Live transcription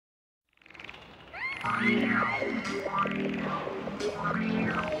Oh,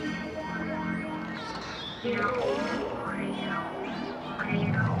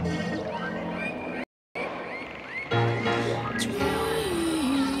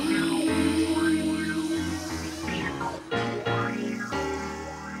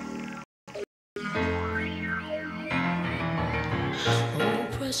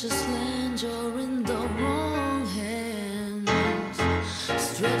 precious land, you're in the wrong hands,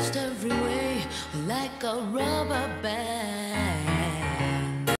 stretched every way like a rubber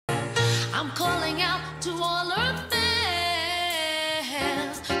band. I'm calling out to all Earth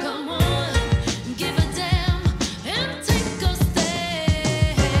fans. Come on, give a damn and take a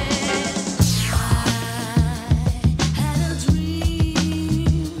stand.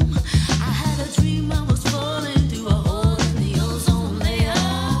 I had a dream I was falling through a hole in the ozone layer.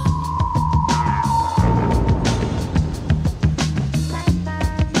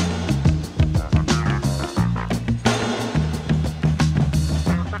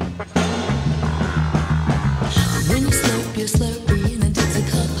 When you slurp your Slurpee in a Dixie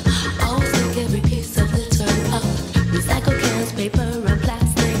cup, always take every piece of litter up. Recycle cans, paper, and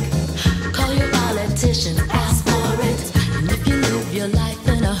plastic. Call your politician, ask for it. And if you live your life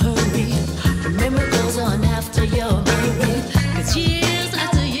in a hurry, remember it goes on after you're buried. 'Cause years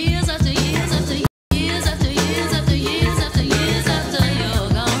after years after years after years after years after years after years after you're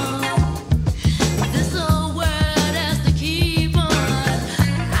gone, this whole world has to keep on.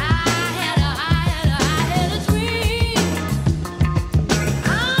 I had a dream.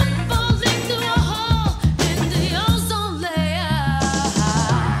 I'm falling through a hole in the ozone layer.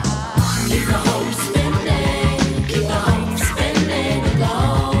 Keep the hope spinning, keep the hope spinning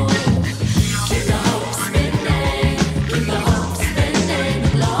low. Keep the hope spinning, keep the hope spinning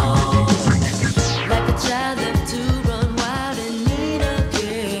low. Like a child left to run wild in need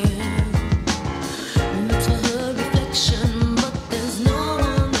again. Looks for her reflection, but there's no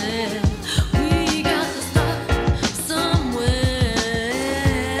one there. We got to start somewhere.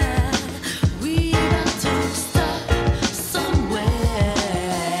 We got to start somewhere.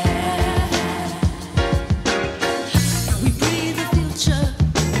 We breathe the future,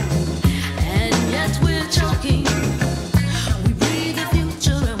 and yet we're choking. We breathe the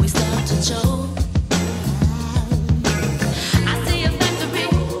future, and we start to choke. I see a factory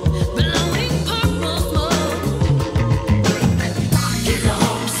blowing purple smoke. Keep the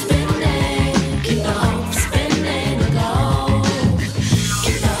hope spinning, keep the hope spinning low.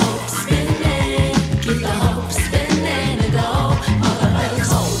 Keep the hope spinning, keep the hope spinning low. Mother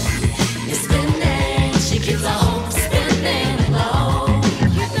Earth's hope is spinning, she keeps the hope spinning low.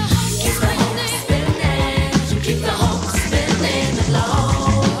 Keep the hope spinning, she keeps the hope spinning low.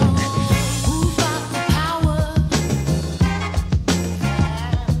 Who's got the power?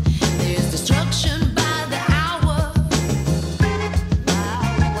 There's destruction by the hour.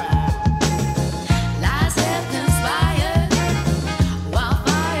 Lies have conspired.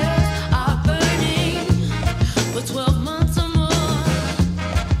 Wildfires are burning for 12 months or more.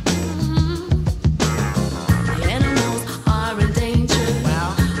 The animals are in danger.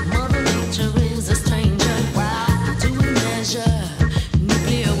 Mother Nature is a stranger. Do we measure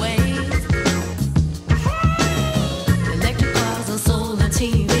nuclear waste? Electric cars and solar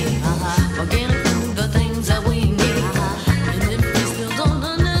TV. Organic food, the things that we need. And if we still don't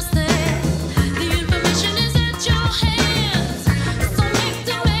understand, the information is at your hands. So make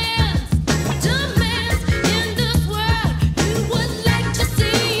demands in this world you would like to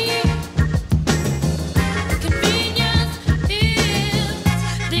see. Convenience is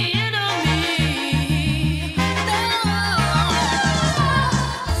the enemy.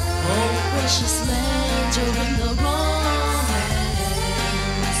 Oh, precious land, you're in the wrong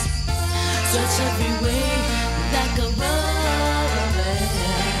hands. Search every way like a rubber